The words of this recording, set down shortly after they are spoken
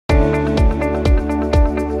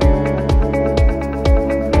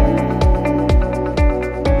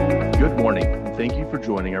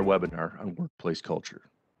webinar on workplace culture.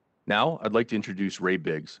 Now, I'd like to introduce Ray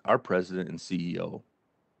Biggs, our president and CEO.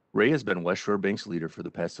 Ray has been West Shore Bank's leader for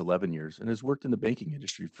the past 11 years and has worked in the banking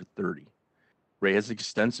industry for 30. Ray has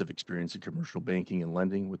extensive experience in commercial banking and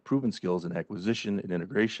lending with proven skills in acquisition and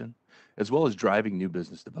integration, as well as driving new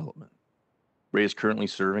business development. Ray is currently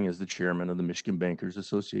serving as the chairman of the Michigan Bankers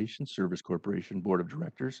Association Service Corporation Board of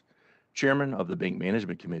Directors, chairman of the Bank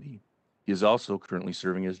Management Committee. He is also currently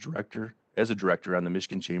serving as a director on the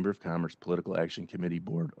Michigan Chamber of Commerce Political Action Committee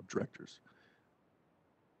Board of Directors.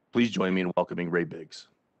 Please join me in welcoming Ray Biggs.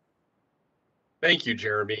 Thank you,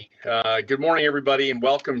 Jeremy. Good morning, everybody, and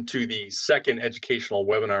welcome to the second educational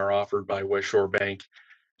webinar offered by West Shore Bank.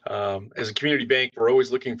 As a community bank, we're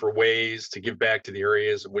always looking for ways to give back to the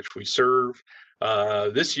areas in which we serve.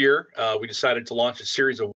 This year, we decided to launch a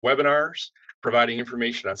series of webinars providing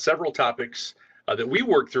information on several topics that we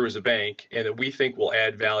work through as a bank and that we think will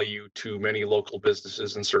add value to many local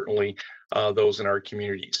businesses and certainly those in our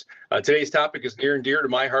communities. Today's topic is near and dear to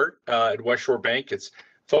my heart at West Shore Bank. It's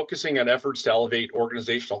focusing on efforts to elevate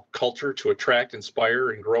organizational culture to attract,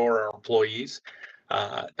 inspire, and grow our employees.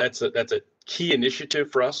 That's a key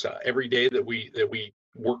initiative for us every day that we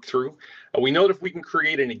work through. We know that if we can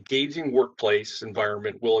create an engaging workplace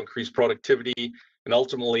environment, we'll increase productivity and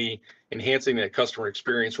ultimately enhancing that customer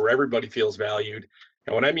experience where everybody feels valued.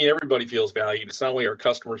 And when I mean everybody feels valued, it's not only our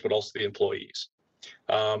customers, but also the employees.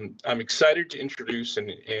 I'm excited to introduce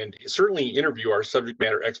and certainly interview our subject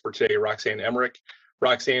matter expert today, Roxanne Emmerich.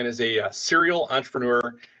 Roxanne is a serial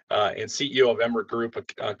entrepreneur and CEO of Emmerich Group,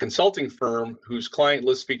 a consulting firm whose client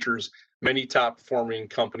list features many top performing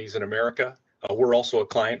companies in America. We're also a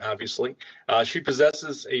client, obviously. She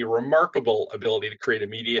possesses a remarkable ability to create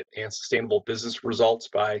immediate and sustainable business results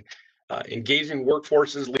by engaging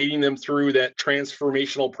workforces, leading them through that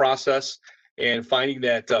transformational process and finding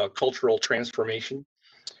that cultural transformation.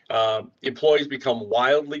 Employees become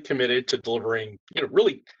wildly committed to delivering,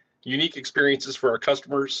 really unique experiences for our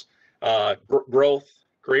customers, growth,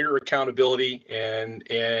 greater accountability, and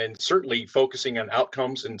certainly focusing on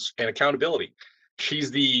outcomes and accountability.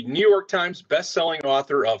 She's the New York Times best-selling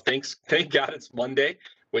author of Thank God It's Monday,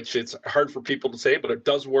 which it's hard for people to say, but it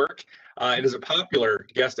does work, and is a popular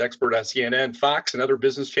guest expert on CNN, Fox, and other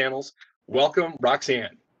business channels. Welcome,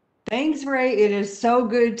 Roxanne. Thanks, Ray. It is so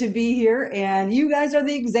good to be here, and you guys are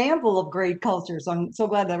the example of great culture, so I'm so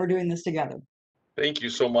glad that we're doing this together. Thank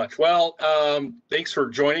you so much. Well, thanks for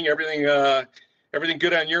joining. Everything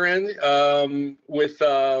good on your end with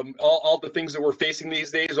all the things that we're facing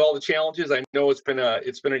these days, all the challenges. I know it's been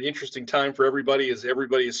an interesting time for everybody as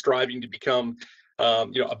everybody is striving to become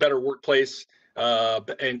a better workplace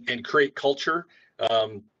and create culture.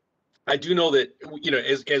 I do know that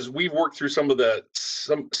as we've worked through some of the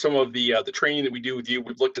training that we do with you,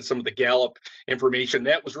 we've looked at some of the Gallup information.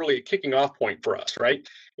 That was really a kicking off point for us, right?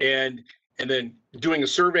 And then doing a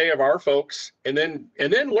survey of our folks, and then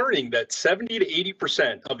learning that 70 to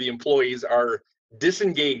 80% of the employees are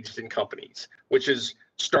disengaged in companies, which is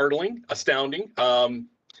startling, astounding.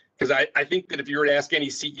 Because I think that if you were to ask any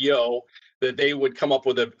CEO, that they would come up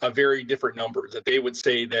with a very different number. That they would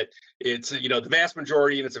say that it's the vast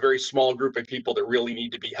majority, and it's a very small group of people that really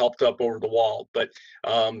need to be helped up over the wall. But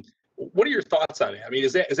what are your thoughts on it? I mean,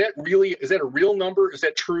 is that a real number? Is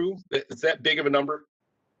that true? Is that big of a number?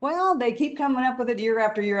 Well, they keep coming up with it year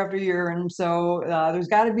after year after year, and so there's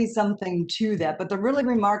got to be something to that. But the really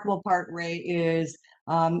remarkable part, Ray, is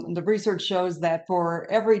the research shows that for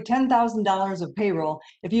every $10,000 of payroll,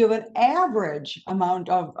 if you have an average amount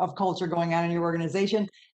of culture going on in your organization,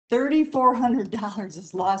 $3,400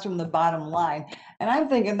 is lost from the bottom line. And I'm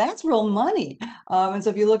thinking that's real money. And so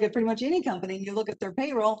if you look at pretty much any company, you look at their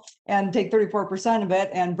payroll and take 34% of it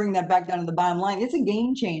and bring that back down to the bottom line, it's a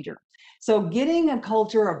game changer. So getting a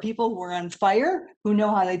culture of people who are on fire, who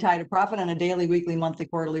know how they tie to profit on a daily, weekly, monthly,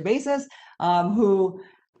 quarterly basis, who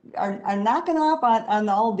are knocking off on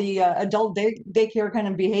all the adult daycare kind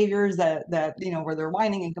of behaviors that where they're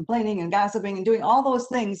whining and complaining and gossiping and doing all those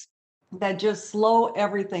things that just slow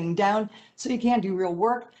everything down so you can't do real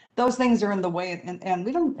work. Those things are in the way,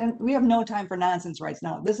 and we have no time for nonsense right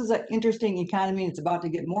now. This is an interesting economy. It's about to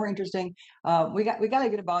get more interesting. We got to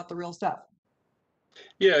get about the real stuff.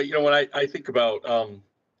 Yeah, when I think about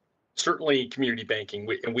certainly community banking,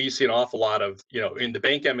 we see an awful lot of, in the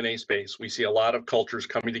bank M&A space, we see a lot of cultures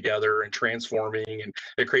coming together and transforming, and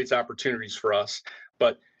it creates opportunities for us.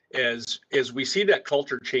 But as we see that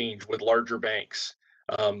culture change with larger banks,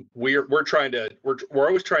 we're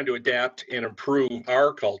always trying to adapt and improve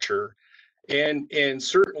our culture, and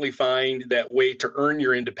certainly find that way to earn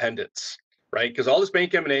your independence. right? Because all this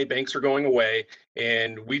bank M&A, banks are going away,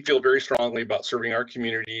 and we feel very strongly about serving our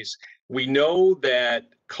communities. We know that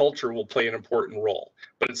culture will play an important role,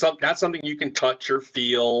 but it's not something you can touch or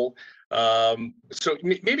feel. So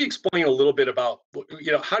maybe explain a little bit about,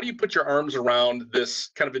 how do you put your arms around this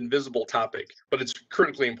kind of invisible topic, but it's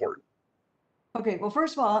critically important. Okay, well,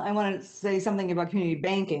 first of all, I want to say something about community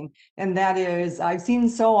banking, and that is I've seen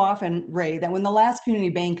so often, Ray, that when the last community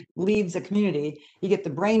bank leaves a community, you get the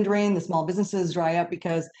brain drain, the small businesses dry up,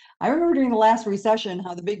 because I remember during the last recession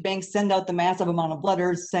how the big banks send out the massive amount of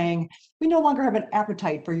letters saying, we no longer have an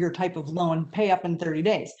appetite for your type of loan, pay up in 30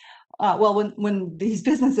 days. Well, when these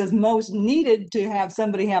businesses most needed to have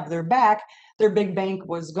somebody have their back, their big bank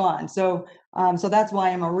was gone. So that's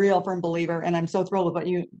why I'm a real firm believer, and I'm so thrilled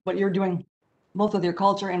with what you're doing, both with your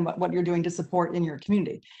culture and what you're doing to support in your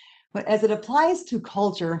community. But as it applies to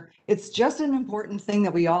culture, it's just an important thing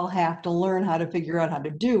that we all have to learn how to figure out how to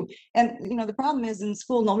do. And the problem is in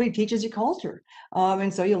school, nobody teaches you culture,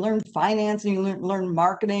 and so you learn finance and you learn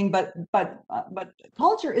marketing. But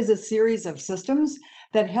culture is a series of systems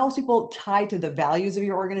that helps people tie to the values of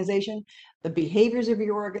your organization, the behaviors of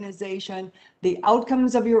your organization, the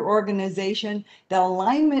outcomes of your organization. That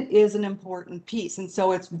alignment is an important piece. And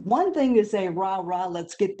so it's one thing to say, rah, rah,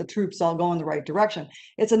 let's get the troops all going the right direction.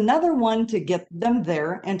 It's another one to get them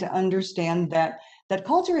there and to understand that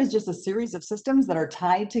culture is just a series of systems that are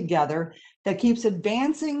tied together that keeps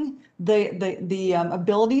advancing the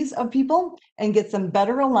abilities of people and gets them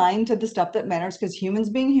better aligned to the stuff that matters, because humans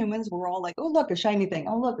being humans, we're all like, oh, look, a shiny thing.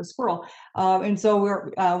 Oh, look, a squirrel. And so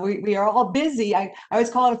we are all busy. I always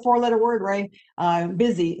call it a 4-letter word, Ray.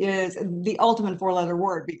 Busy is the ultimate 4-letter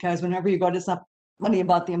word, because whenever you go to somebody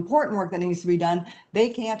about the important work that needs to be done, they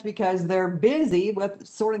can't, because they're busy with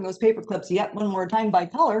sorting those paper clips yet one more time by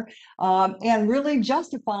color, and really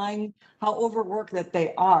justifying how overworked that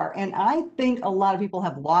they are. And I think a lot of people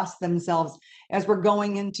have lost themselves as we're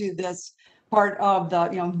going into this part of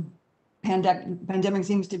the, pandemic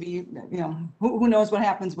seems to be, who knows what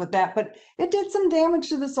happens with that, but it did some damage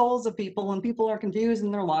to the souls of people, and people are confused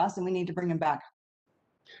and they're lost, and we need to bring them back.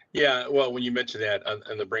 Yeah, well, when you mention that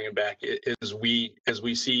and the bringing back, as we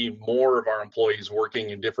see more of our employees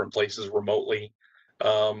working in different places remotely,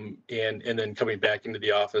 and then coming back into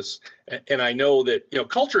the office, and I know that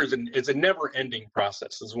culture is a never-ending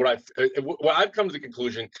process. This is what I've come to the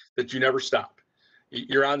conclusion that you never stop.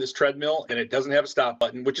 You're on this treadmill and it doesn't have a stop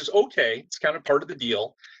button, which is okay. It's kind of part of the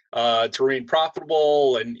deal. To remain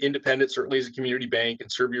profitable and independent, certainly as a community bank, and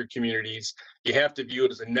serve your communities, you have to view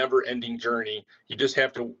it as a never-ending journey. You just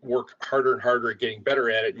have to work harder and harder at getting better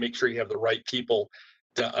at it, and make sure you have the right people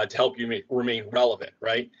to help you remain relevant,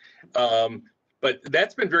 right? But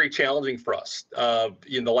that's been very challenging for us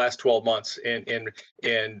in the last 12 months, and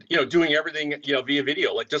doing everything via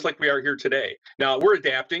video, just like we are here today. Now we're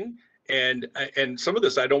adapting. And some of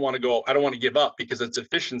this I don't want to give up, because it's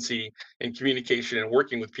efficiency and communication and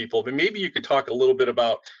working with people. But maybe you could talk a little bit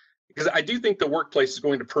about, because I do think the workplace is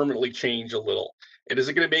going to permanently change a little. And is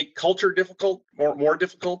it going to make culture difficult, more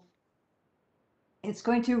difficult? It's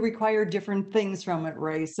going to require different things from it,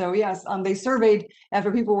 Ray. So yes, they surveyed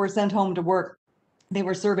after people were sent home to work. They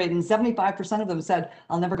were surveyed, and 75% of them said,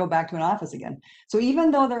 I'll never go back to an office again. So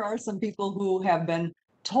even though there are some people who have been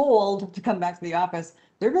told to come back to the office,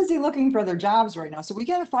 they're busy looking for their jobs right now. So we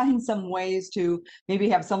got to find some ways to maybe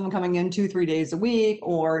have someone coming in 2-3 days a week,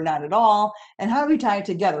 or not at all. And how do we tie it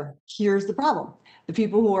together? Here's the problem. The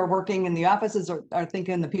people who are working in the offices are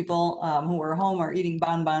thinking the people who are home are eating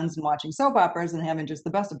bonbons and watching soap operas and having just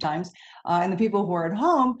the best of times. And the people who are at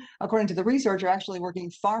home, according to the research, are actually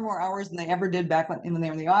working far more hours than they ever did back when they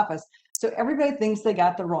were in the office. So everybody thinks they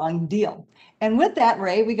got the wrong deal. And with that,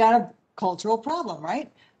 Ray, we got a cultural problem,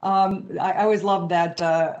 right? I always loved that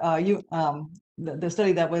the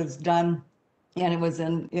study that was done, and it was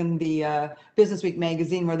in the Business Week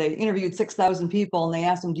magazine, where they interviewed 6,000 people and they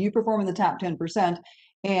asked them, do you perform in the top 10%?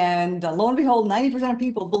 And lo and behold, 90% of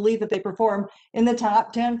people believe that they perform in the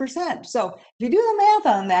top 10%. So if you do the math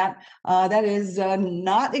on that, that is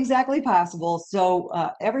not exactly possible.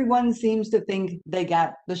 So everyone seems to think they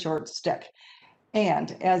got the short stick.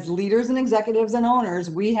 And as leaders and executives and owners,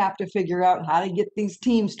 we have to figure out how to get these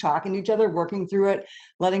teams talking to each other, working through it,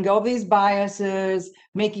 letting go of these biases,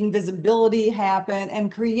 making visibility happen,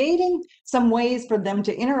 and creating some ways for them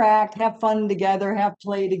to interact, have fun together, have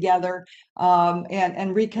play together,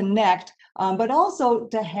 and reconnect, but also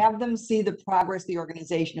to have them see the progress the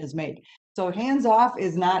organization has made. So hands off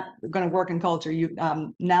is not going to work in culture. You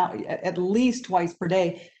now at least twice per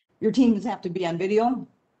day, your teams have to be on video.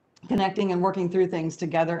 connecting and working through things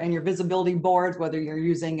together, and your visibility boards, whether you're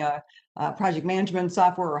using a project management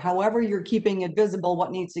software or however you're keeping it visible,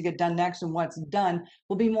 what needs to get done next and what's done,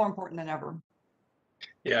 will be more important than ever.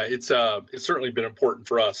 Yeah, it's certainly been important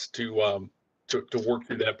for us to work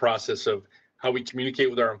through that process of how we communicate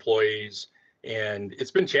with our employees, and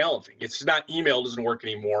it's been challenging. It's not email doesn't work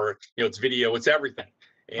anymore. It's video, it's everything.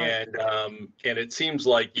 And it seems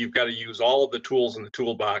like you've got to use all of the tools in the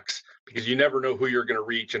toolbox, because you never know who you're going to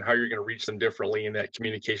reach and how you're going to reach them differently in that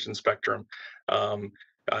communication spectrum.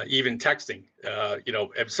 Even texting,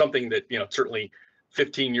 it's something that, certainly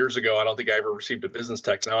 15 years ago, I don't think I ever received a business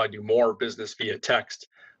text. Now I do more business via text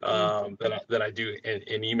than I do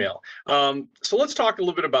in email. So let's talk a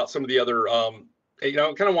little bit about some of the other, I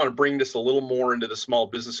kind of want to bring this a little more into the small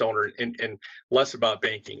business owner and less about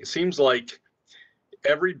banking. It seems like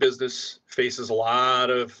every business faces a lot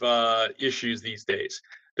of issues these days.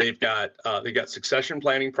 They've got succession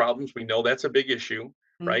planning problems. We know that's a big issue,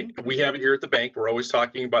 right? We have it here at the bank. We're always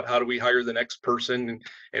talking about how do we hire the next person,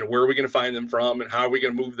 and where are we going to find them from, and how are we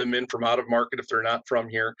going to move them in from out of market if they're not from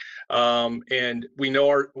here. And we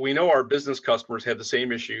know our business customers have the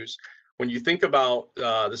same issues. When you think about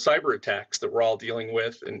the cyber attacks that we're all dealing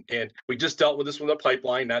with, and we just dealt with this with a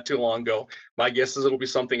pipeline not too long ago. My guess is it'll be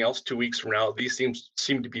something else 2 weeks from now. These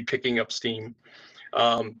seem to be picking up steam.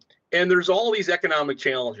 And there's all these economic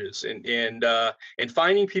challenges, and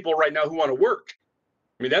finding people right now who want to work.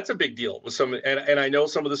 I mean, that's a big deal with some, and I know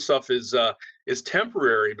some of this stuff is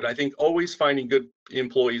temporary, but I think always finding good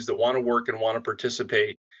employees that want to work and want to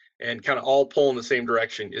participate and kind of all pull in the same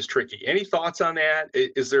direction is tricky. Any thoughts on that?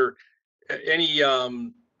 Is there any,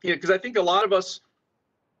 because I think a lot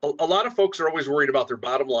of folks are always worried about their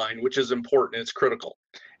bottom line, which is important. It's critical.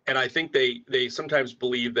 And I think they sometimes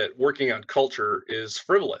believe that working on culture is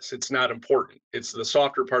frivolous. It's not important. It's the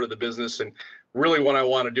softer part of the business. And really what I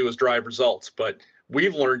want to do is drive results. But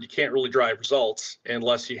we've learned you can't really drive results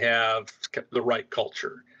unless you have the right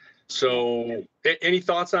culture. So any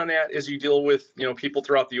thoughts on that as you deal with, people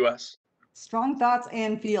throughout the U.S.? Strong thoughts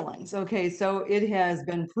and feelings. Okay, so it has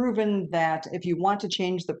been proven that if you want to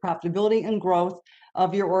change the profitability and growth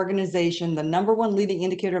of your organization, the number one leading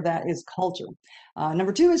indicator of that is culture.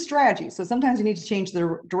 Number two is strategy. So sometimes you need to change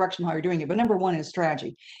the direction how you're doing it, but number one is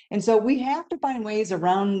strategy. And so we have to find ways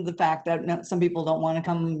around the fact that some people don't want to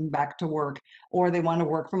come back to work, or they want to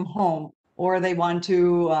work from home, or they want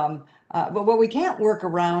to, but what we can't work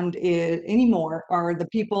around anymore are the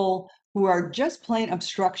people who are just plain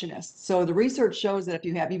obstructionists. So the research shows that if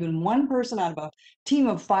you have even one person out of a team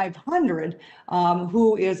of 500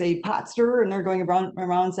 who is a pot stirrer, and they're going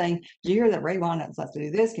around saying, "Do you hear that Ray wants us to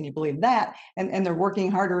do this? Can you believe that?" And they're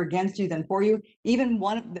working harder against you than for you. Even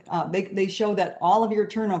they show that all of your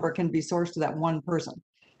turnover can be sourced to that one person.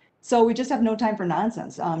 So we just have no time for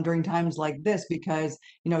nonsense during times like this, because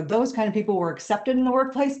those kind of people were accepted in the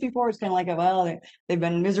workplace before. It's kind of like, well, they've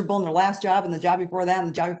been miserable in their last job and the job before that and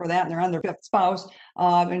the job before that, and they're on their fifth spouse,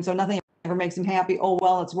 and so nothing ever makes them happy. Oh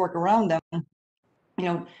well, let's work around them.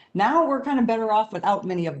 Now we're kind of better off without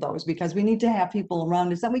many of those, because we need to have people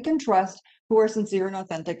around us that we can trust, who are sincere and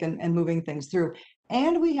authentic and moving things through.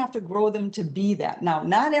 And we have to grow them to be that. Now,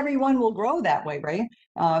 not everyone will grow that way, right?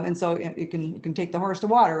 And so you can take the horse to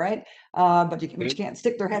water, right? But you can't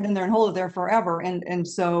stick their head in there and hold it there forever. And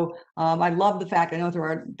so I love the fact, I know through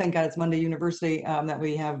our Thank God It's Monday University, that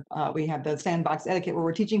we have the sandbox etiquette, where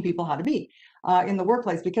we're teaching people how to be in the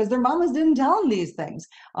workplace, because their mamas didn't tell them these things.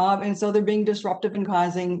 And so they're being disruptive and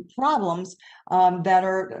causing problems that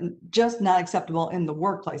are just not acceptable in the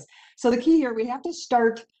workplace. So the key here, we have to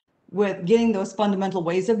start with getting those fundamental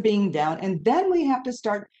ways of being down, and then we have to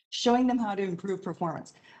start showing them how to improve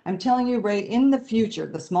performance. I'm telling you, Ray, in the future,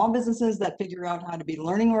 the small businesses that figure out how to be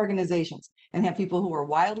learning organizations and have people who are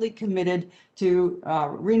wildly committed to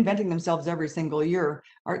reinventing themselves every single year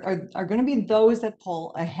are going to be those that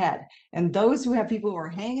pull ahead. And those who have people who are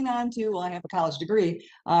hanging on to, well, I have a college degree,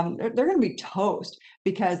 they're going to be toast,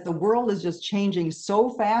 because the world is just changing so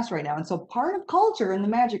fast right now. And so part of culture and the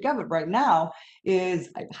magic of it right now is,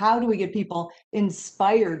 how do we get people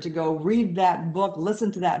inspired to go read that book,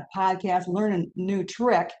 listen to that podcast, learn a new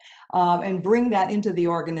trick, and bring that into the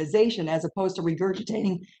organization, as opposed to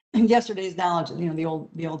regurgitating yesterday's knowledge. The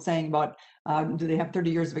old saying about, do they have 30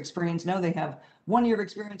 years of experience? No, they have 1 year of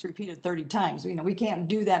experience repeated 30 times. We can't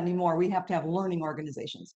do that anymore. We have to have learning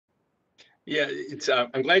organizations. Yeah, it's.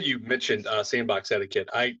 I'm glad you mentioned sandbox etiquette.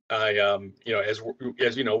 As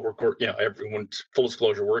everyone, full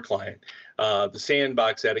disclosure, we're a client. The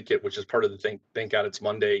sandbox etiquette, which is part of the Thank God It's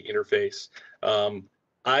Monday interface,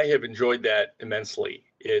 I have enjoyed that immensely.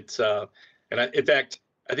 It's in fact,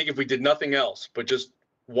 I think if we did nothing else but just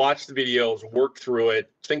watch the videos, work through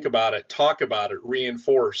it, think about it, talk about it,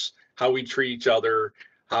 reinforce how we treat each other,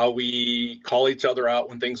 how we call each other out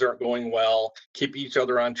when things aren't going well, keep each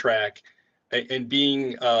other on track, and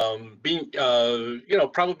being probably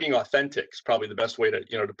being authentic is probably the best way to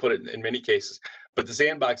to put it in many cases. But the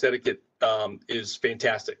sandbox etiquette is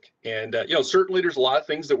fantastic, and certainly there's a lot of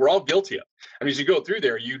things that we're all guilty of. I mean, as you go through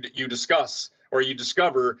there, you discuss or you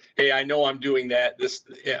discover, hey, I know I'm doing that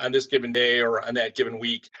on this given day or on that given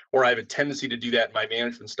week, or I have a tendency to do that in my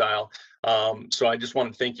management style. So I just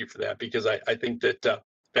want to thank you for that, because I think that.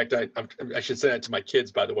 In fact, I should say that to my kids,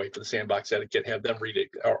 by the way, for the sandbox etiquette, have them read it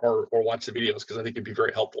or watch the videos, because I think it'd be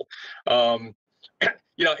very helpful. And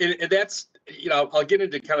that's, I'll get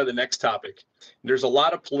into kind of the next topic. There's a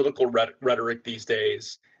lot of political rhetoric these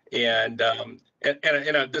days, and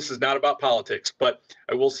this is not about politics, but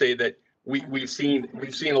I will say that we've seen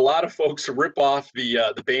a lot of folks rip off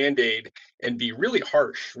the Band-Aid and be really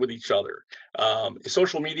harsh with each other.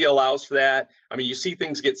 Social media allows for that. I mean, you see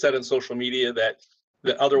things get said on social media that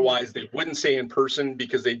otherwise they wouldn't say in person,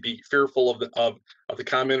 because they'd be fearful of the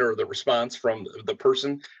comment or the response from the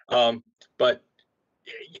person. But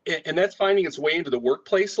that's finding its way into the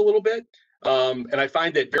workplace a little bit. And I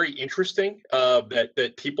find that very interesting,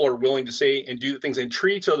 that people are willing to say and do the things and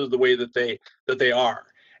treat each other the way that they are.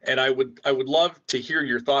 And I would love to hear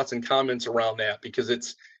your thoughts and comments around that, because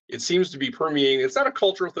it seems to be permeating. It's not a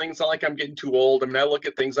cultural thing. It's not like I'm getting too old. I mean, I look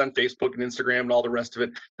at things on Facebook and Instagram and all the rest of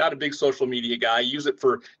it. Not a big social media guy. I use it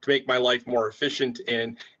to make my life more efficient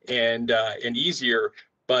and easier,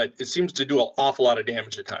 but it seems to do an awful lot of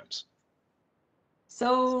damage at times.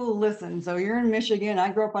 So listen, so you're in Michigan.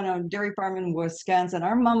 I grew up on a dairy farm in Wisconsin.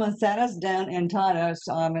 Our mama sat us down and taught us,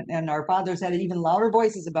 and our fathers had even louder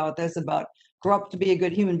voices about this, about grow up to be a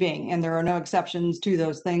good human being. And there are no exceptions to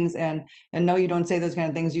those things. And no, you don't say those kind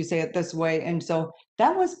of things. You say it this way. And so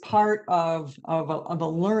that was part of a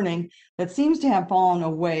learning that seems to have fallen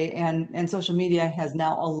away. And social media has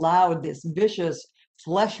now allowed this vicious,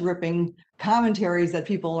 flesh-ripping commentaries that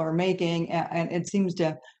people are making. And it seems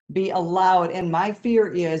to be allowed. And my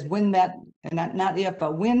fear is when that, and not if,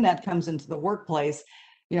 but when that comes into the workplace,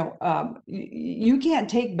 you can't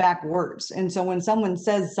take back words. And so when someone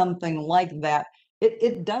says something like that,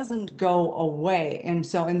 it doesn't go away. And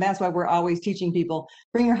that's why we're always teaching people,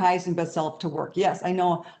 bring your highest and best self to work. Yes, I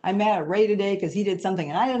know I'm mad at Ray today because he did something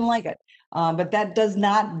and I didn't like it. But that does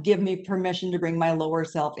not give me permission to bring my lower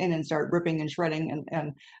self in and start ripping and shredding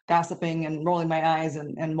and gossiping and rolling my eyes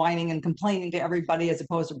and whining and complaining to everybody, as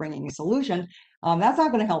opposed to bringing a solution. That's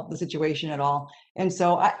not going to help the situation at all. And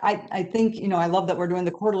so I think, I love that we're doing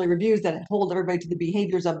the quarterly reviews that hold everybody to the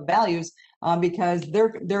behaviors of values, because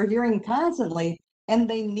they're hearing constantly, and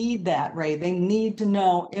they need that, right? They need to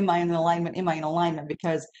know, am I in alignment? Am I in alignment?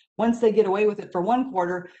 Because once they get away with it for one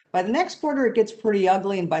quarter, by the next quarter, it gets pretty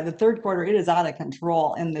ugly. And by the third quarter, it is out of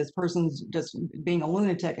control. And this person's just being a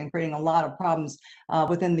lunatic and creating a lot of problems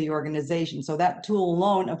within the organization. So that tool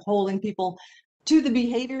alone of holding people to the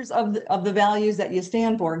behaviors of the values that you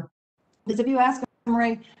stand for. Because if you ask them,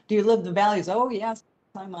 Ray, do you live the values? Oh, yes,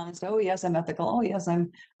 I'm honest. Oh, yes, I'm ethical. Oh, yes,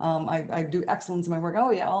 I do excellence in my work.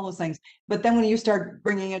 Oh, yeah, all those things. But then when you start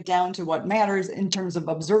bringing it down to what matters in terms of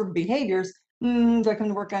observed behaviors, do I come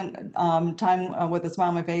to work on time with a smile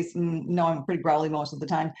on my face? No, I'm pretty growly most of the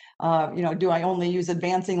time. Do I only use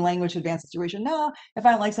advancing language to advance the situation? No. If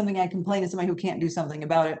I don't like something, I complain to somebody who can't do something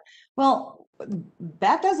about it. Well,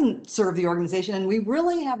 that doesn't serve the organization, and we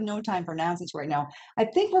really have no time for nonsense right now. I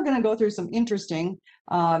think we're going to go through some interesting,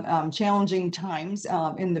 challenging times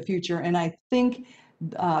in the future, and I think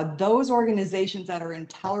those organizations that are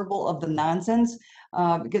intolerable of the nonsense,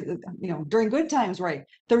 because during good times, right,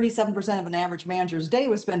 37% of an average manager's day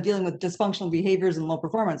was spent dealing with dysfunctional behaviors and low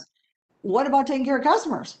performance. What about taking care of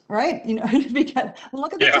customers, right? Because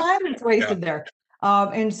look at the time that's wasted there.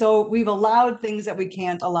 And so we've allowed things that we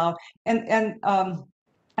can't allow. And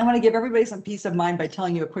I want to give everybody some peace of mind by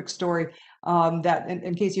telling you a quick story that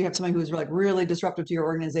in case you have somebody who's like really disruptive to your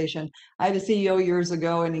organization. I had a CEO years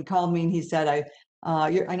ago, and he called me and he said,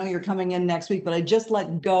 I know you're coming in next week, but I just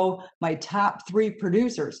let go my top 3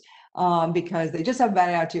 producers because they just have a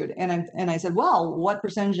bad attitude. And I said, well, what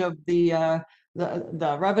percentage of the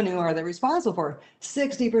revenue are they responsible for?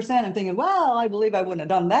 60%. I'm thinking, well, I believe I wouldn't have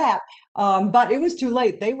done that. But it was too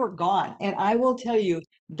late. They were gone. And I will tell you,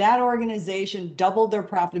 that organization doubled their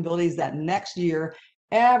profitabilities that next year.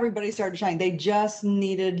 Everybody started shining. They just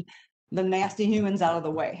needed the nasty humans out of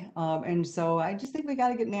the way. And so I just think we got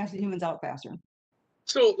to get nasty humans out faster.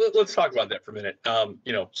 So let's talk about that for a minute.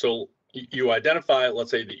 So you identify,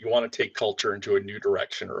 let's say that you want to take culture into a new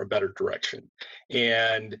direction or a better direction.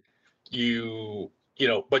 And you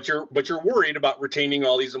but you're worried about retaining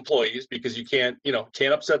all these employees because you can't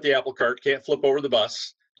upset the apple cart, can't flip over the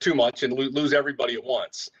bus too much and lose everybody at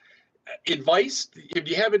once. Advice, if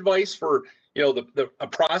you have advice for, a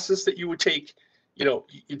process that you would take,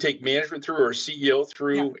 you take management through or CEO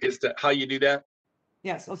through, is that how you do that?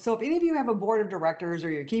 Yes. So if any of you have a board of directors or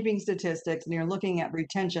you're keeping statistics and you're looking at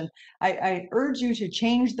retention, I urge you to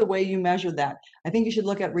change the way you measure that. I think you should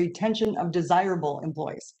look at retention of desirable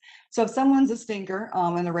employees. So if someone's a stinker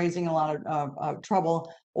and they're raising a lot of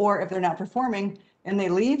trouble, or if they're not performing and they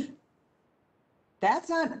leave, that's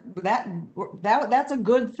a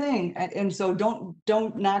good thing. And so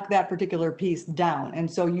don't knock that particular piece down. And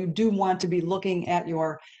so you do want to be looking at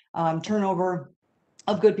your turnover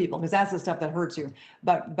of good people, because that's the stuff that hurts you.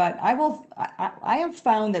 But I have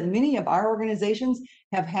found that many of our organizations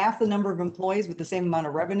have half the number of employees with the same amount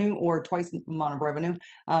of revenue, or twice the amount of revenue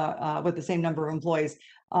with the same number of employees,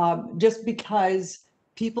 just because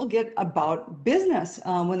people get about business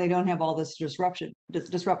when they don't have all this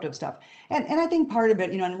disruptive stuff. And I think part of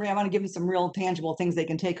it, and Ray, I want to give them some real tangible things they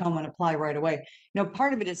can take home and apply right away.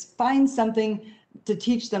 Part of it is find something to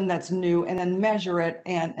teach them that's new, and then measure it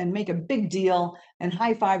and make a big deal and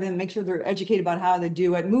high five them, make sure they're educated about how they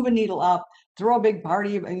do it, move a needle up, throw a big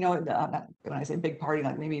party, when I say big party,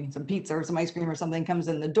 like maybe some pizza or some ice cream or something comes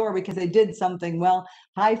in the door because they did something well,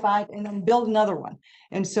 high five, and then build another one.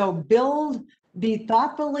 And so be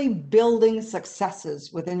thoughtfully building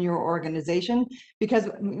successes within your organization, because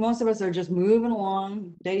most of us are just moving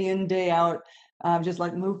along day in, day out, just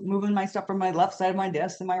like moving my stuff from my left side of my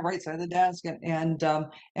desk to my right side of the desk, and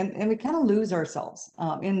we kind of lose ourselves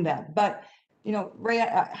in that. But Ray,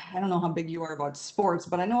 I don't know how big you are about sports,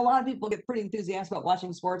 but I know a lot of people get pretty enthusiastic about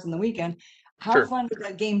watching sports in the weekend. How Sure. fun would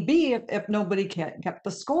that game be if nobody kept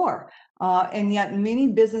the score? And yet many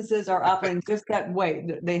businesses are operating just that way.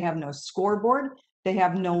 They have no scoreboard. They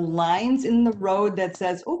have no lines in the road that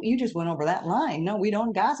says, oh, you just went over that line. No, we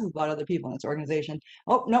don't gossip about other people in this organization.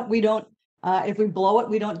 Oh, no, we don't. If we blow it,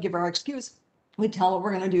 we don't give our excuse. We tell what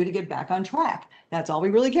we're going to do to get back on track. That's all we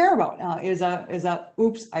really care about is a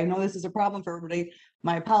oops, I know this is a problem for everybody.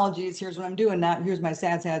 My apologies. Here's what I'm doing. Now here's my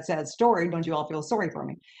sad story. Don't you all feel sorry for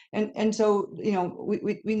me? And so,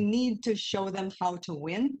 we need to show them how to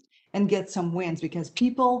win and get some wins, because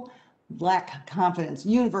people lack confidence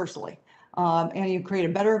universally. And you create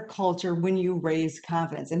a better culture when you raise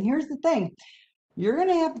confidence. And here's the thing. You're going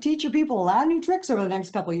to have to teach your people a lot of new tricks over the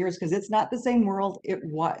next couple of years, because it's not the same world it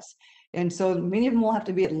was. And so many of them will have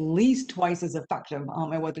to be at least twice as effective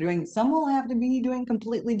at what they're doing. Some will have to be doing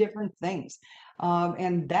completely different things.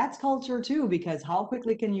 And that's culture too, because how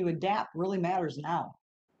quickly can you adapt really matters now.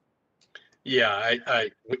 Yeah,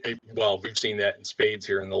 well, we've seen that in spades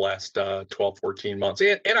here in the last 12, 14 months.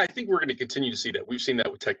 And I think we're going to continue to see that. We've seen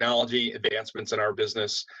that with technology advancements in our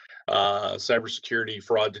business, cybersecurity,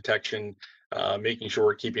 fraud detection, making sure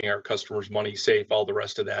we're keeping our customers' money safe, all the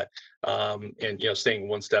rest of that, and staying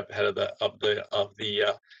one step ahead of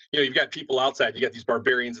the you've got people outside, you got these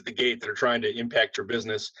barbarians at the gate that are trying to impact your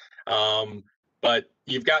business, but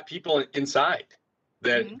you've got people inside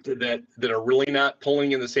that are really not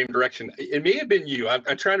pulling in the same direction. It may have been you.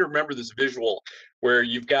 I'm trying to remember this visual where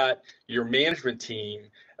you've got your management team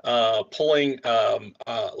pulling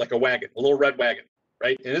like a wagon, a little red wagon.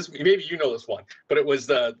 Right. And this, maybe you know this one, but it was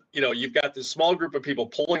you've got this small group of people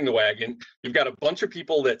pulling the wagon. You've got a bunch of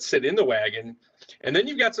people that sit in the wagon, and then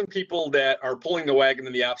you've got some people that are pulling the wagon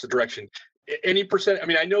in the opposite direction. Any percent? I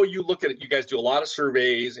mean, I know you look at it, you guys do a lot of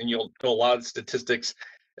surveys and you'll know a lot of statistics.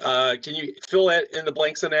 Can you fill that in the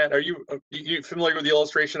blanks on that? Are you familiar with the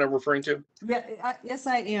illustration I'm referring to? Yeah, yes,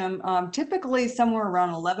 I am. Typically somewhere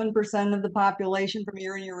around 11% of the population from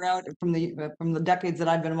year in, year out, from the decades that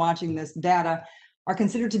I've been watching this data, are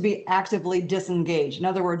considered to be actively disengaged. In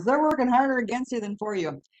other words, they're working harder against you than for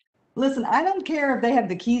you. Listen, I don't care if they have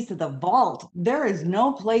the keys to the vault. There is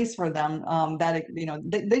no place for them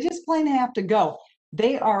they just plain have to go.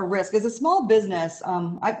 They are risk. As a small business,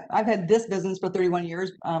 I've had this business for 31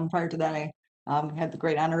 years. Prior to that, I had the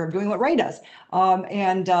great honor of doing what Ray does.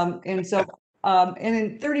 And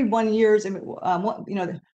in 31 years,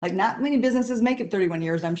 like not many businesses make it 31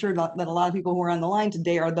 years. I'm sure that a lot of people who are on the line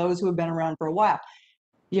today are those who have been around for a while.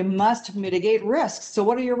 You must mitigate risks. So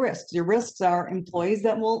what are your risks? Your risks are employees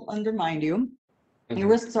that will undermine you. Your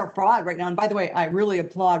risks are fraud right now. And by the way, I really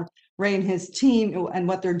applaud Ray and his team and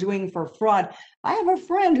what they're doing for fraud. I have a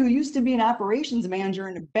friend who used to be an operations manager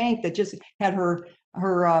in a bank that just had her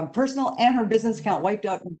personal and her business account wiped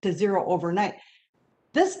out to zero overnight.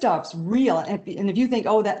 This stuff's real. And if you think,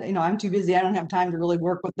 oh, that, I'm too busy, I don't have time to really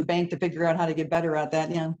work with the bank to figure out how to get better at that.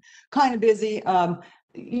 Kind of busy.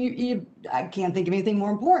 I can't think of anything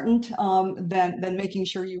more important than making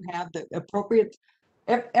sure you have the appropriate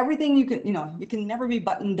everything you can, you can never be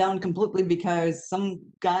buttoned down completely because some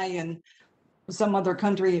guy in some other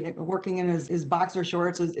country working in his boxer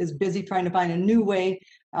shorts is busy trying to find a new way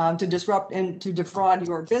to disrupt and to defraud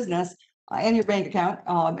your business and your bank account.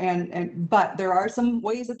 But there are some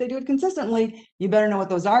ways that they do it consistently. You better know what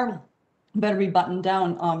those are. Better be buttoned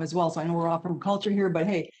down as well. So I know we're off from culture here, but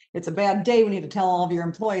hey, it's a bad day when you have to tell all of your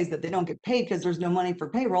employees that they don't get paid because there's no money for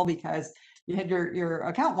payroll because you had your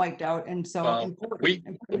account wiped out. And so we've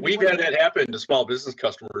had that happen to small business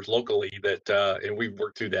customers locally and we've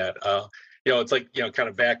worked through that. It's like, kind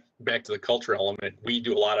of back to the culture element. We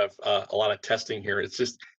do a lot of testing here.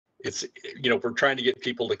 It's we're trying to get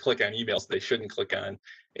people to click on emails they shouldn't click on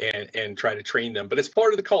and try to train them, but it's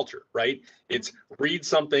part of the culture, right? It's read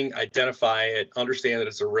something, identify it, understand that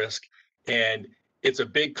it's a risk. And it's a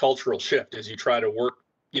big cultural shift as you try to work,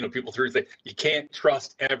 people through things. You can't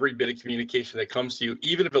trust every bit of communication that comes to you,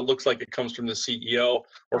 even if it looks like it comes from the CEO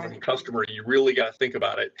or from the customer. You really got to think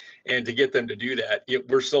about it. And to get them to do that,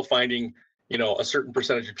 we're still finding, a certain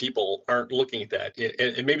percentage of people aren't looking at that.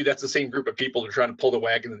 And maybe that's the same group of people that are trying to pull the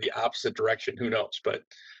wagon in the opposite direction. Who knows? But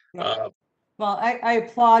well, I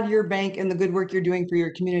applaud your bank and the good work you're doing for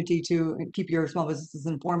your community to keep your small businesses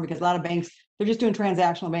informed, because a lot of banks, they're just doing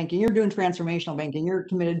transactional banking. You're doing transformational banking. You're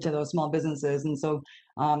committed to those small businesses. And so,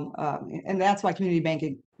 and that's why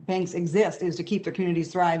community banks exist, is to keep their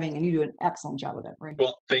communities thriving. And you do an excellent job with that, right?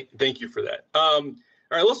 Well, thank you for that. All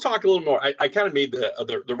right, let's talk a little more. I kind of made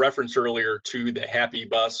the reference earlier to the happy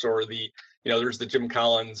bus, or there's the Jim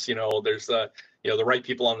Collins, there's the right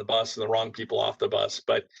people on the bus and the wrong people off the bus.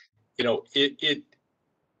 But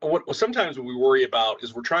what sometimes we worry about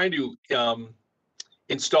is we're trying to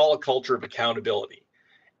install a culture of accountability,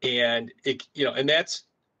 and and that's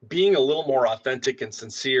being a little more authentic and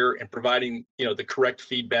sincere and providing the correct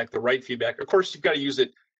feedback, the right feedback. Of course, you've got to use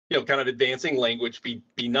it, kind of advancing language, be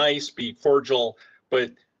nice, be cordial,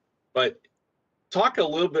 but talk a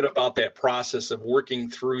little bit about that process of working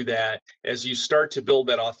through that as you start to build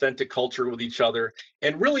that authentic culture with each other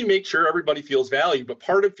and really make sure everybody feels valued. But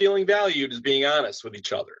part of feeling valued is being honest with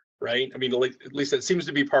each other, right? I mean, at least that seems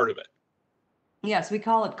to be part of it. Yes, we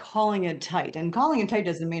call it calling it tight. And calling it tight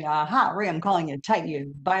doesn't mean, aha, Ray, I'm calling it tight.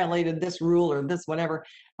 You violated this rule or this whatever.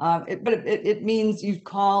 But it means you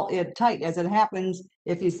call it tight. As it happens,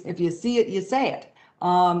 if you see it, you say it.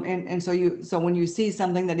 So when you see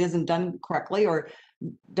something that isn't done correctly or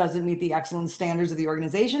doesn't meet the excellence standards of the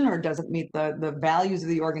organization or doesn't meet the values of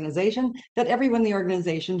the organization, that everyone in the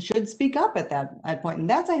organization should speak up at that point. And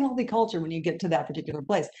that's a healthy culture when you get to that particular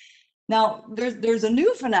place. Now, there's a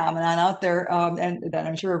new phenomenon out there, and that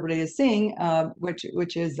I'm sure everybody is seeing,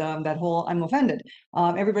 which is that whole "I'm offended."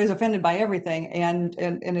 Everybody's offended by everything, and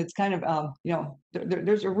it's kind of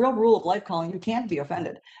there's a real rule of life calling: you can't be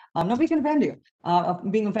offended. Nobody can offend you.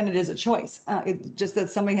 Being offended is a choice. It's just that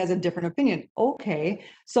somebody has a different opinion. Okay,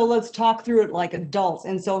 so let's talk through it like adults.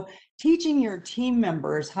 And so, teaching your team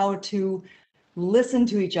members how to listen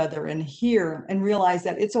to each other and hear and realize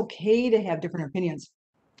that it's okay to have different opinions.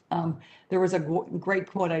 There was a great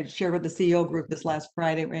quote I shared with the CEO group this last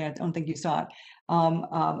Friday. I don't think you saw it,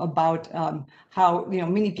 about how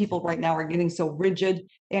many people right now are getting so rigid,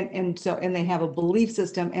 and they have a belief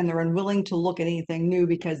system, and they're unwilling to look at anything new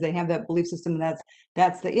because they have that belief system.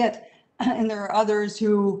 That's the it. And there are others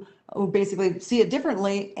who basically see it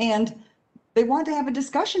differently, and they want to have a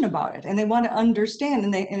discussion about it, and they want to understand,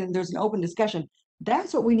 and there's an open discussion.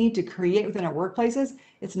 That's what we need to create within our workplaces.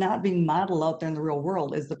 It's not being modeled out there in the real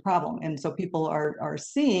world is the problem. And so people are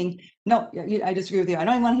seeing, no, I disagree with you. I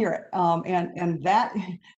don't even want to hear it. And that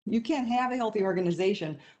you can't have a healthy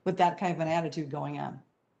organization with that kind of an attitude going on.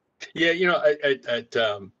 Yeah, a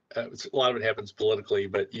lot of it happens politically,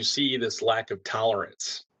 but you see this lack of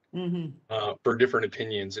tolerance for different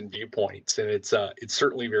opinions and viewpoints, and it's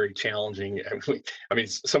certainly very challenging. I mean,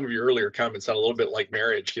 some of your earlier comments sound a little bit like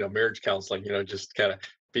marriage, marriage counseling, just kind of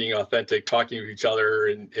being authentic, talking to each other,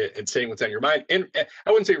 and saying what's on your mind. And I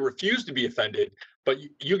wouldn't say refuse to be offended, but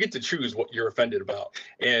you get to choose what you're offended about,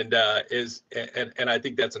 and I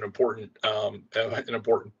think that's an important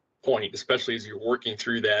point, especially as you're working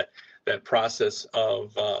through that process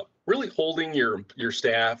of really holding your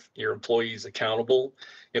staff, your employees accountable.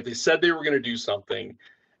 If they said they were going to do something,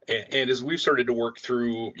 and as we've started to work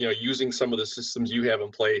through, using some of the systems you have in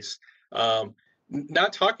place,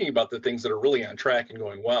 not talking about the things that are really on track and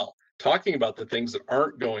going well, talking about the things that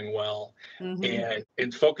aren't going well,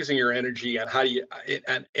 and focusing your energy on how do you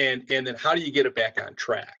and then how do you get it back on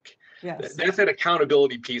track. Yes. That's that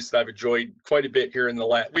accountability piece that I've enjoyed quite a bit here in the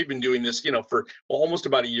last. We've been doing this, for almost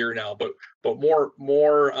about a year now, but more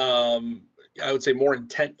I would say more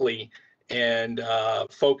intently and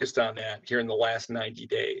focused on that here in the last 90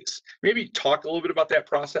 days. Maybe talk a little bit about that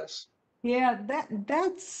process. Yeah,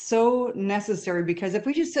 that's so necessary, because if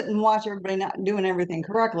we just sit and watch everybody not doing everything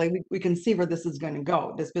correctly, we can see where this is going to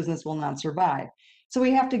go. This business will not survive. So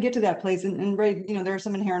we have to get to that place, and there are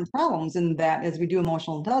some inherent problems in that. As we do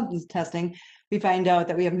emotional intelligence testing, we find out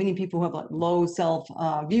that we have many people who have like low self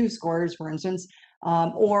view scores, for instance,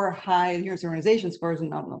 or high adherence to organization scores.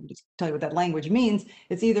 And I'll just tell you what that language means.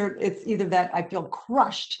 It's either that I feel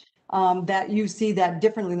crushed, that you see that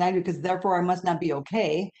differently than I do, because therefore I must not be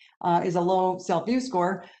okay, is a low self-view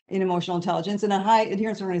score in emotional intelligence. And a high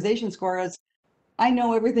adherence to organization score is, I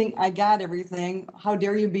know everything, I got everything. How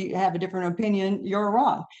dare you have a different opinion? You're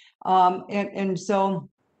wrong. And so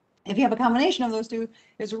if you have a combination of those two,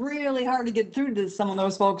 it's really hard to get through to some of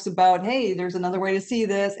those folks about, hey, there's another way to see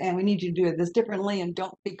this, and we need you to do it this differently, and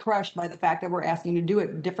don't be crushed by the fact that we're asking you to do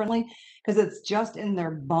it differently, because it's just in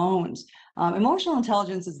their bones. Emotional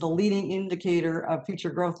intelligence is the leading indicator of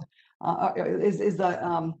future growth, is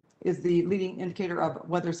the leading indicator of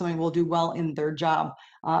whether somebody will do well in their job,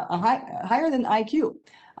 higher than IQ.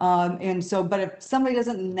 And so, but if somebody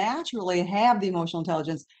doesn't naturally have the emotional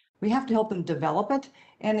intelligence, we have to help them develop it.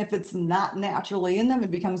 And if it's not naturally in them,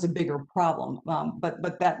 it becomes a bigger problem.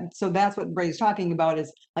 So that's what Ray's talking about,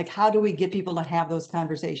 is like, how do we get people to have those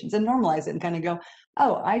conversations and normalize it and kind of go,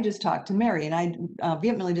 oh, I just talked to Mary and I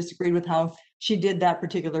vehemently disagreed with how she did that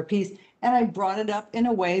particular piece. And I brought it up in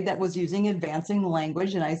a way that was using advancing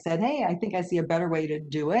language. And I said, hey, I think I see a better way to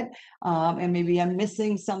do it. And maybe I'm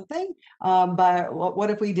missing something. But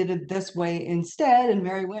what if we did it this way instead? And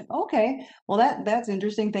Mary went, okay, well, that's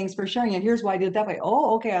interesting. Thanks for sharing it. Here's why I did it that way.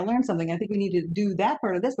 Oh, okay, I learned something. I think we need to do that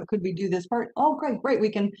part of this, but could we do this part? Oh, great. We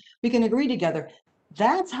can agree together.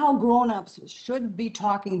 That's how grown-ups should be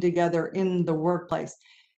talking together in the workplace.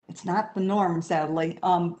 It's not the norm, sadly.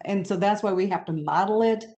 And so that's why we have to model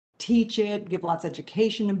it, teach it, give lots of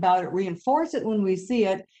education about it, reinforce it when we see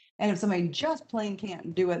it. And if somebody just plain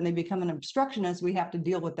can't do it and they become an obstructionist, we have to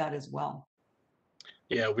deal with that as well.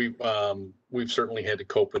 Yeah, we've certainly had to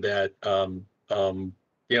cope with that. At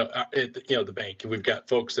the bank, we've got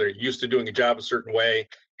folks that are used to doing a job a certain way,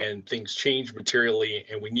 and things change materially,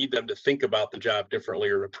 and we need them to think about the job differently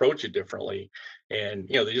or approach it differently. And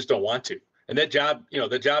they just don't want to. And that job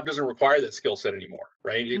doesn't require that skill set anymore,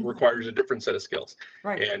 right? It requires a different set of skills.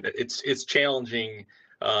 Right. And it's challenging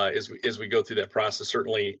as we go through that process.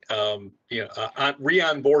 Certainly,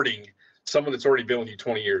 re-onboarding someone that's already been with you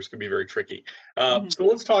 20 years can be very tricky. So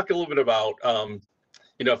let's talk a little bit about,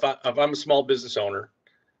 if I'm a small business owner,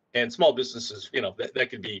 and small businesses, that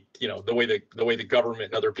could be, the way the government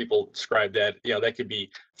and other people describe that, that could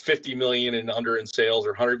be 50 million and under in sales, or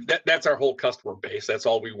 100. That's our whole customer base. That's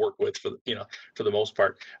all we work with for the most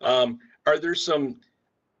part. Are there some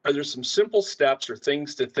simple steps or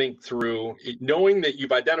things to think through, knowing that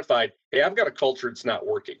you've identified, hey, I've got a culture that's not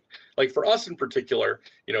working? Like for us in particular,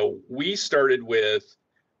 we started with,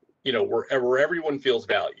 where everyone feels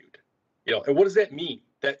valued, and what does that mean?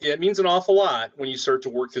 That it means an awful lot when you start to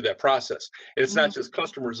work through that process. And it's not just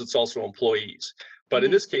customers, it's also employees. But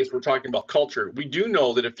in this case, we're talking about culture. We do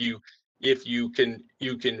know that if you can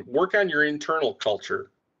work on your internal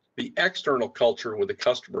culture, the external culture with the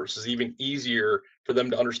customers is even easier for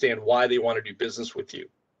them to understand why they want to do business with you,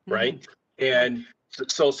 right? And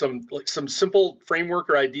so some simple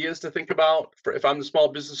framework or ideas to think about if I'm the small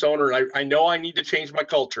business owner and I know I need to change my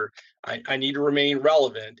culture, I need to remain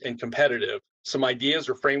relevant and competitive. Some ideas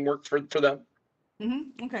or framework for them?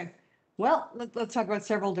 Okay. Well, let's talk about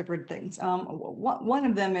several different things. One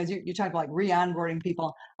of them is you talk about like re-onboarding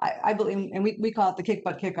people. I believe, and we call it the kick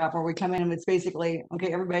butt kickoff, where we come in and it's basically,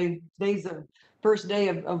 okay, everybody, today's the first day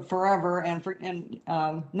of forever, and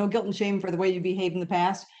no guilt and shame for the way you behaved in the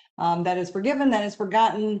past. That is forgiven, that is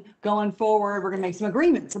forgotten. Going forward, we're going to make some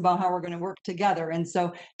agreements about how we're going to work together. And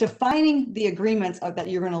so defining the agreements that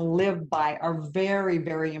you're going to live by are very,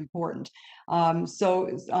 very important. Let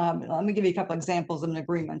me give you a couple examples of an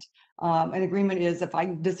agreement. An agreement is, if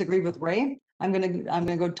I disagree with Ray, I'm going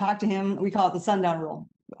to go talk to him. We call it the sundown rule.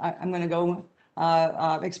 I'm going to go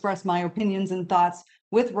express my opinions and thoughts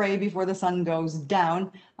with Ray before the sun goes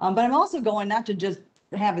down. But I'm also going not to just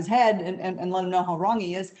have his head and let him know how wrong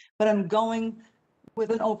he is, but I'm going with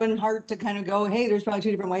an open heart to kind of go, hey, there's probably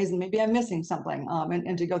two different ways, and maybe I'm missing something,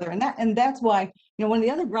 and to go there. And that's why, one of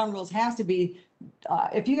the other ground rules has to be,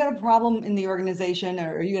 if you got a problem in the organization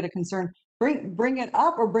or you got a concern, bring it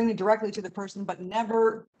up or bring it directly to the person, but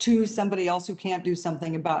never to somebody else who can't do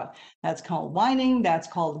something about it. That's called whining. That's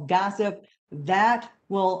called gossip.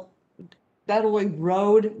 That'll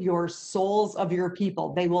erode your souls of your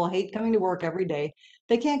people. They will hate coming to work every day.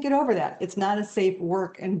 They can't get over that. It's not a safe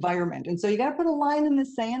work environment. And so you got to put a line in the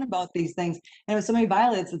sand about these things. And if somebody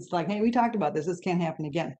violates, it's like, hey, we talked about this. This can't happen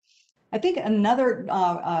again. I think another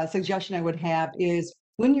suggestion I would have is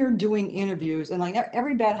when you're doing interviews, and like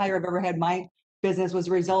every bad hire I've ever had in my business was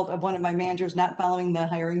a result of one of my managers not following the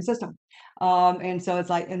hiring system. And so it's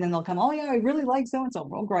like, and then they'll come, oh yeah, I really like so-and-so.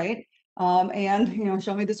 Well, great. And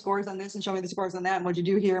show me the scores on this and show me the scores on that. And what'd you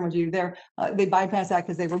do here and what'd you do there? They bypass that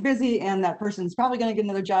because they were busy, and that person's probably going to get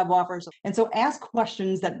another job offer. And so ask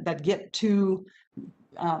questions that get to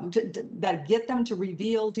that get them to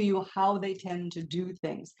reveal to you how they tend to do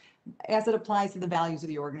things as it applies to the values of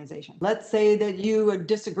the organization. Let's say that you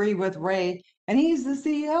disagree with Ray and he's the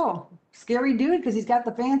CEO. Scary dude because he's got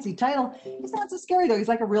the fancy title. He's not so scary though. He's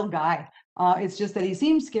like a real guy. It's just that he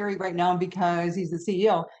seems scary right now because he's the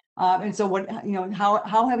CEO. And so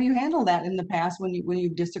how have you handled that in the past when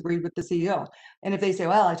you've disagreed with the CEO? And if they say,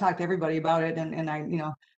 well, I talked to everybody about it and I,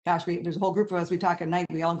 gosh, there's a whole group of us, we talk at night,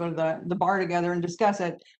 we all go to the bar together and discuss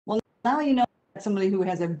it. Well, now you know somebody who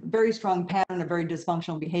has a very strong pattern of very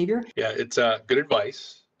dysfunctional behavior. Yeah, it's good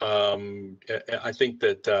advice. I think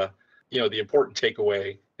that, the important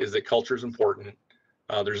takeaway is that culture is important.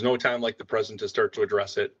 There's no time like the present to start to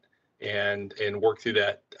address it and work through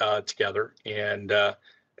that together and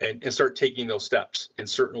start taking those steps. And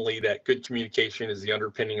certainly that good communication is the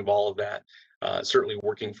underpinning of all of that. Certainly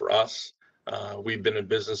working for us. We've been in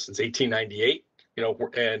business since 1898,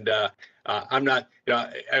 and I'm not,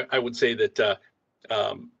 I would say that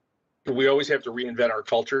we always have to reinvent our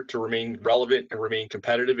culture to remain relevant and remain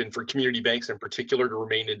competitive. And for community banks in particular, to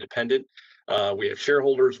remain independent. We have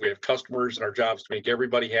shareholders, we have customers, and our job is to make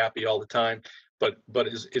everybody happy all the time. But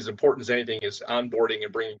as important as anything is onboarding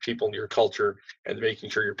and bringing people into your culture and making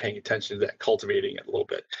sure you're paying attention to that, cultivating it a little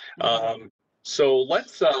bit. So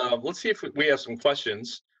let's see if we have some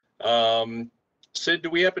questions. Sid, do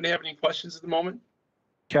we happen to have any questions at the moment?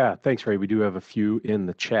 Yeah, thanks, Ray. We do have a few in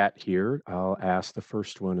the chat here. I'll ask the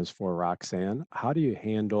first one is for Roxanne. How do you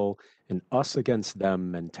handle an us against them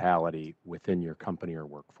mentality within your company or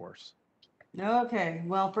workforce? Okay,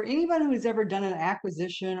 well, for anyone who's ever done an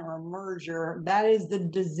acquisition or a merger, that is the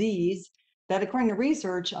disease that, according to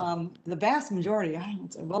research, the vast majority,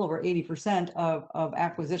 it's well over 80% of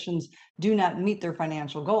acquisitions do not meet their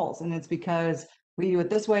financial goals. And it's because we do it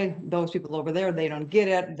this way, those people over there, they don't get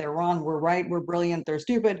it, they're wrong, we're right, we're brilliant, they're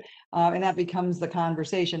stupid, and that becomes the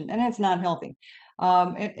conversation, and it's not healthy.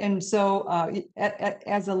 So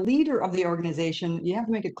as a leader of the organization, you have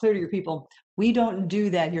to make it clear to your people, we don't do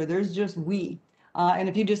that here, there's just we. And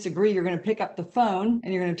if you disagree, you're going to pick up the phone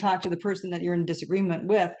and you're going to talk to the person that you're in disagreement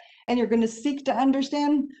with, and you're going to seek to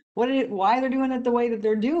understand why they're doing it the way that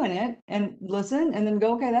they're doing it, and listen, and then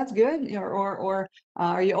go, okay, that's good. Or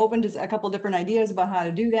are you open to a couple different ideas about how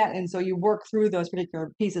to do that? And so you work through those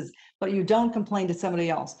particular pieces, but you don't complain to somebody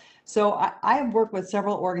else. So I have worked with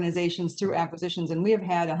several organizations through acquisitions, and we have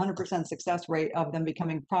had 100% success rate of them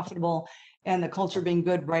becoming profitable and the culture being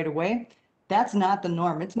good right away. That's not the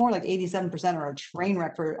norm. It's more like 87% or a train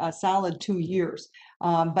wreck for a solid 2 years.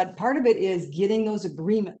 But part of it is getting those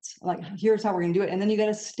agreements, like here's how we're going to do it. And then you got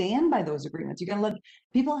to stand by those agreements. You got to let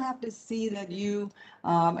people have to see that you,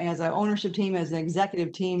 as an ownership team, as an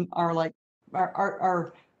executive team,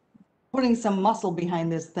 are putting some muscle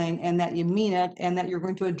behind this thing, and that you mean it, and that you're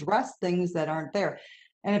going to address things that aren't there.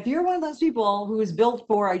 And if you're one of those people who is built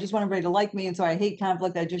for, I just want everybody to like me, and so I hate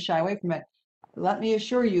conflict, I just shy away from it, let me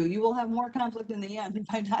assure you, you will have more conflict in the end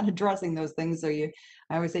by not addressing those things. So I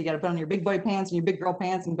always say you got to put on your big boy pants and your big girl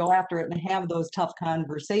pants and go after it and have those tough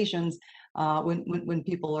conversations when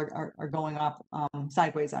people are going off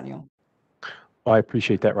sideways on you. Well, I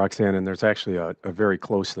appreciate that, Roxanne. And there's actually a very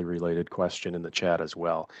closely related question in the chat as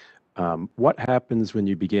well. What happens when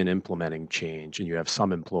you begin implementing change and you have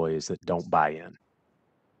some employees that don't buy in?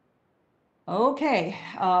 Okay,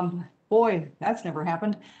 boy, that's never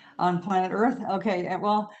happened on planet Earth. Okay,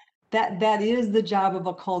 well, that is the job of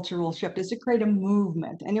a cultural shift, is to create a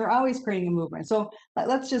movement, and you're always creating a movement. So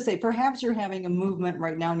let's just say perhaps you're having a movement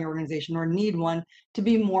right now in your organization, or need one, to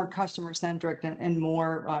be more customer centric and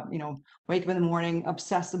more, wake up in the morning,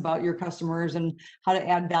 obsess about your customers and how to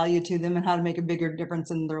add value to them and how to make a bigger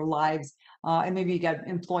difference in their lives. And maybe you got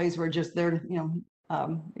employees who are just there,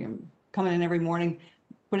 coming in every morning,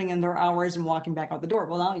 putting in their hours and walking back out the door.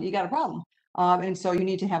 Well, now you got a problem. And so you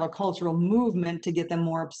need to have a cultural movement to get them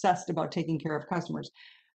more obsessed about taking care of customers.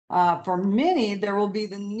 For many, there will be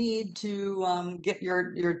the need to get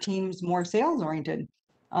your teams more sales oriented.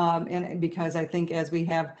 And because I think as we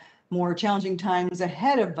have more challenging times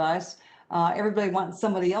ahead of us, everybody wants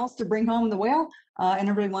somebody else to bring home the whale, and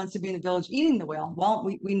everybody wants to be in the village eating the whale. Well,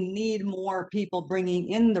 we need more people bringing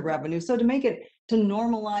in the revenue. So to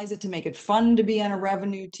normalize it, to make it fun to be on a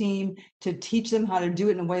revenue team, to teach them how to do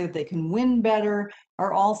it in a way that they can win better,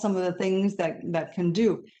 are all some of the things that can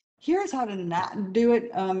do. Here's how to not do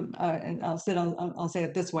it, and I'll say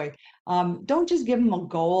it this way. Don't just give them a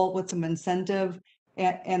goal with some incentive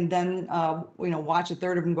and then watch a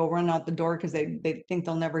third of them go run out the door because they think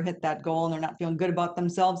they'll never hit that goal and they're not feeling good about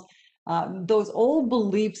themselves. Those old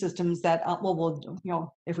belief systems that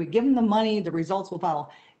if we give them the money, the results will follow.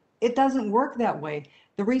 It doesn't work that way.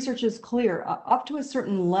 The research is clear. Up to a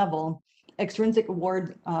certain level, extrinsic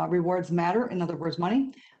rewards matter. In other words,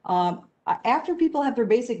 money. After people have their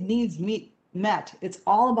basic needs met, it's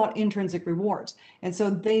all about intrinsic rewards. And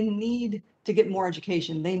so they need to get more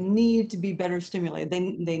education. They need to be better stimulated.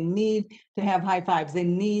 They need to have high fives. They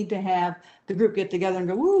need to have the group get together and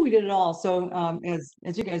go, woo, we did it all. So as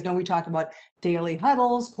you guys know, we talk about daily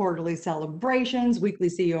huddles, quarterly celebrations, weekly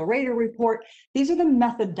CEO Rater report. These are the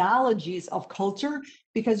methodologies of culture,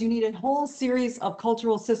 because you need a whole series of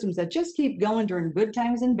cultural systems that just keep going during good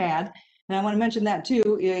times and bad. And I want to mention that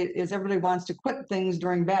too, is everybody wants to quit things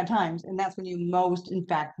during bad times. And that's when you most, in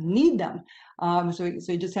fact, need them. So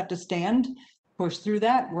you just have to stand, push through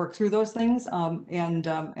that, work through those things,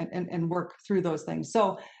 and work through those things.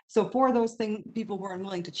 So for those things, people who are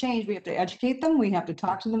unwilling to change, we have to educate them. We have to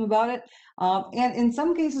talk to them about it. And in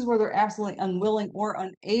some cases where they're absolutely unwilling or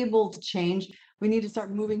unable to change, we need to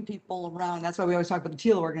start moving people around. That's why we always talk about the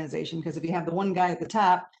teal organization, because if you have the one guy at the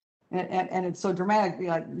top, and it's so dramatic,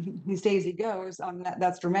 like he stays, he goes,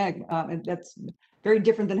 that's dramatic. And that's very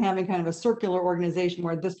different than having kind of a circular organization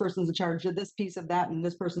where this person's in charge of this piece of that, and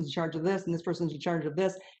this person's in charge of this, and this person's in charge of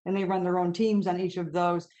this, and they run their own teams on each of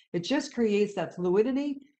those. It just creates that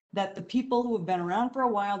fluidity that the people who have been around for a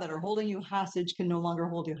while that are holding you hostage can no longer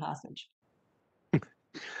hold you hostage.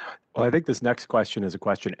 Well, I think this next question is a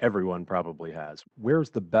question everyone probably has.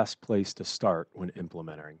 Where's the best place to start when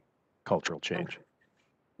implementing cultural change?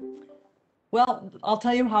 Well, I'll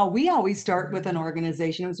tell you how we always start with an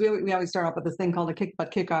organization. We always start off with this thing called a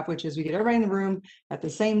kick-butt kickoff, which is we get everybody in the room at the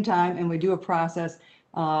same time and we do a process,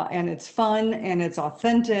 and it's fun and it's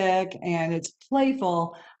authentic and it's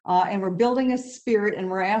playful, and we're building a spirit, and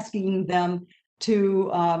we're asking them to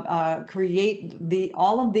create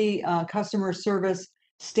all of the customer service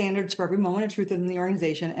standards for every moment of truth in the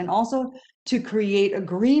organization, and also to create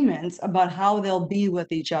agreements about how they'll be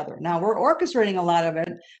with each other. Now, we're orchestrating a lot of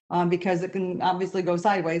it because it can obviously go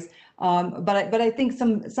sideways, but I think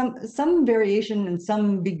some variation and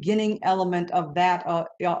some beginning element of that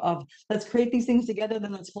of let's create these things together,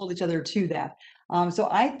 then let's hold each other to that. So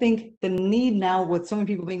I think the need now, with so many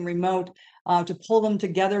people being remote, to pull them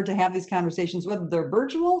together to have these conversations, whether they're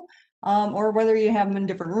virtual or whether you have them in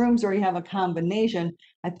different rooms or you have a combination.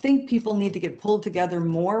 I think people need to get pulled together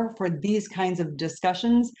more for these kinds of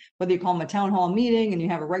discussions, whether you call them a town hall meeting and you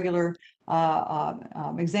have a regular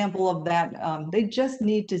example of that. They just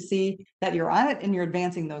need to see that you're on it and you're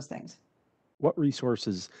advancing those things. What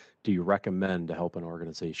resources do you recommend to help an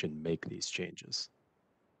organization make these changes?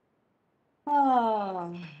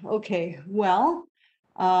 Okay, well,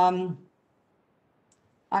 I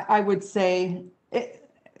would say,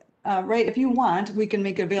 right, if you want, we can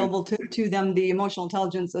make available to them the emotional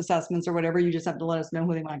intelligence assessments or whatever. You just have to let us know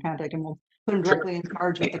who they want to contact, and we'll put them directly in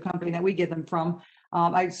charge with the company that we get them from.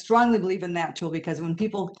 I strongly believe in that tool, because when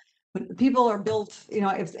people are built,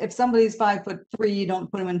 if somebody's 5'3", you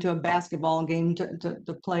don't put them into a basketball game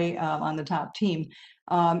to play on the top team.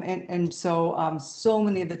 So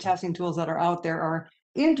many of the testing tools that are out there are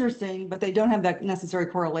interesting, but they don't have that necessary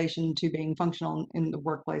correlation to being functional in the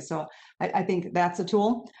workplace. So I think that's a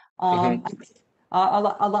tool. A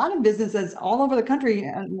lot of businesses all over the country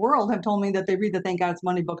and world have told me that they read the Thank God It's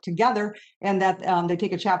Money book together, and that they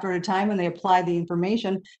take a chapter at a time and they apply the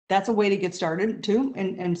information. That's a way to get started too.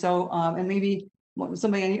 And maybe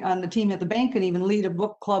somebody on the team at the bank can even lead a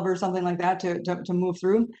book club or something like that to move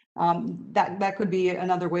through. That could be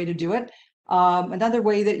another way to do it. Another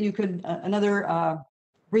way that you could, another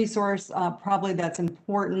resource probably that's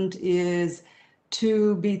important, is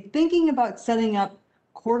to be thinking about setting up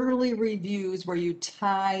quarterly reviews where you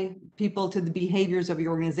tie people to the behaviors of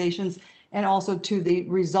your organizations and also to the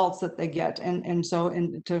results that they get. And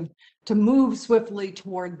to move swiftly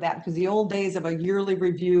toward that, because the old days of a yearly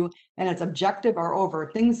review and it's objective are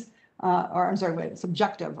over. Things or I'm sorry, wait,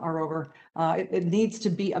 subjective are over. It needs to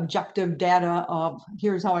be objective data of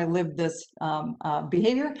here's how I live this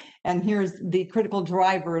behavior, and here's the critical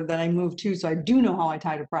driver that I move to, so I do know how I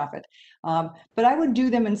tie to profit. But I would do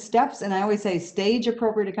them in steps, and I always say stage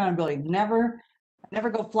appropriate accountability. Never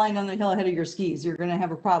go flying down the hill ahead of your skis. You're going to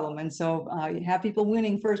have a problem, and so you have people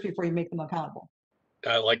winning first before you make them accountable.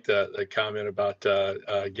 I like the comment about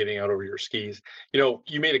getting out over your skis. You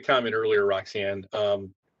made a comment earlier, Roxanne,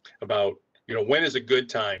 about when is a good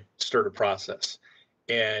time to start a process,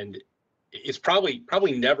 and it's probably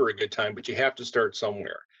never a good time, but you have to start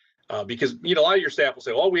somewhere. Because a lot of your staff will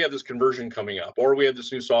say, "Oh, we have this conversion coming up, or we have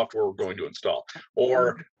this new software we're going to install,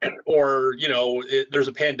 or there's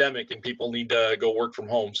a pandemic and people need to go work from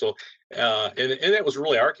home." So, and that was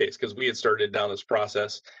really our case because we had started down this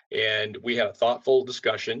process and we had a thoughtful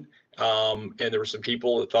discussion, and there were some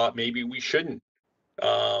people that thought maybe we shouldn't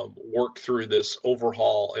work through this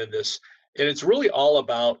overhaul and it's really all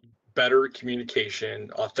about better communication,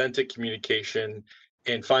 authentic communication,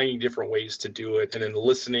 and finding different ways to do it, and then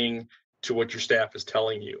listening to what your staff is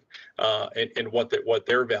telling you, and what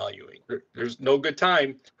they're valuing. There's no good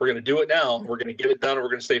time. We're going to do it now. We're going to get it done, and we're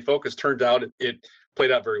going to stay focused. Turns out it played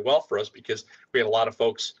out very well for us because we had a lot of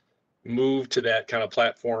folks move to that kind of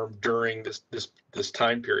platform during this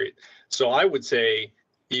time period. So I would say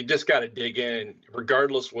you just got to dig in,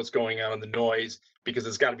 regardless of what's going on in the noise, because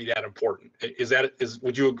it's got to be that important.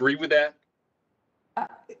 Would you agree with that?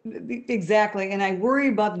 Exactly. And I worry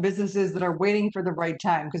about the businesses that are waiting for the right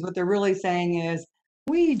time, because what they're really saying is,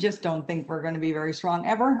 we just don't think we're going to be very strong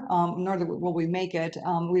ever, nor will we make it.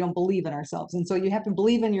 We don't believe in ourselves. And so you have to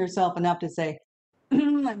believe in yourself enough to say,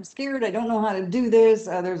 I'm scared. I don't know how to do this.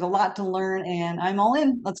 There's a lot to learn and I'm all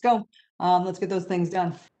in. Let's go. Let's get those things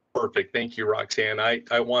done. Perfect. Thank you, Roxanne.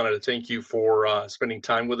 I wanted to thank you for spending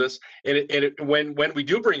time with us. And when we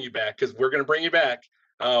do bring you back, because we're going to bring you back,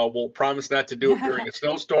 we'll promise not to do it during a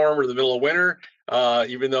snowstorm or the middle of winter.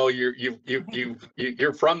 Even though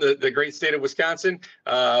you're from the great state of Wisconsin,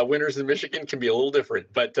 winters in Michigan can be a little different.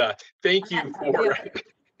 But thank you for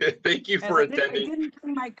thank you for attending. I didn't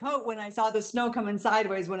bring my coat when I saw the snow coming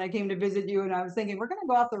sideways when I came to visit you, and I was thinking we're going to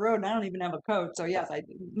go off the road, and I don't even have a coat. So yes,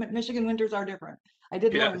 Michigan winters are different. I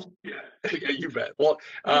did learn. Yeah, you bet. Well,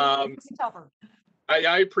 it's tougher.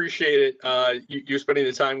 I appreciate it. You spending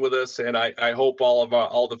the time with us, and I hope all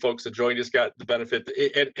the folks that joined us got the benefit,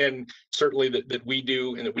 and certainly that we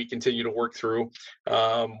do, and that we continue to work through.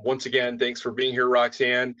 Once again, thanks for being here,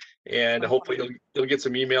 Roxanne, and hopefully you'll get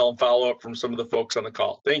some email and follow up from some of the folks on the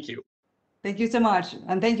call. Thank you. Thank you so much,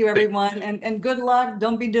 and thank you everyone, and good luck.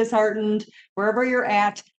 Don't be disheartened wherever you're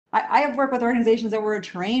at. I have worked with organizations that were a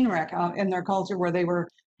train wreck in their culture, where they were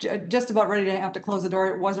just about ready to have to close the door.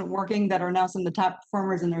 It wasn't working, that are now some of the top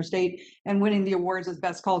performers in their state and winning the awards as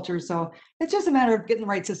best culture. So it's just a matter of getting the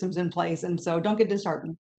right systems in place. And so don't get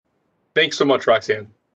disheartened. Thanks so much, Roxanne.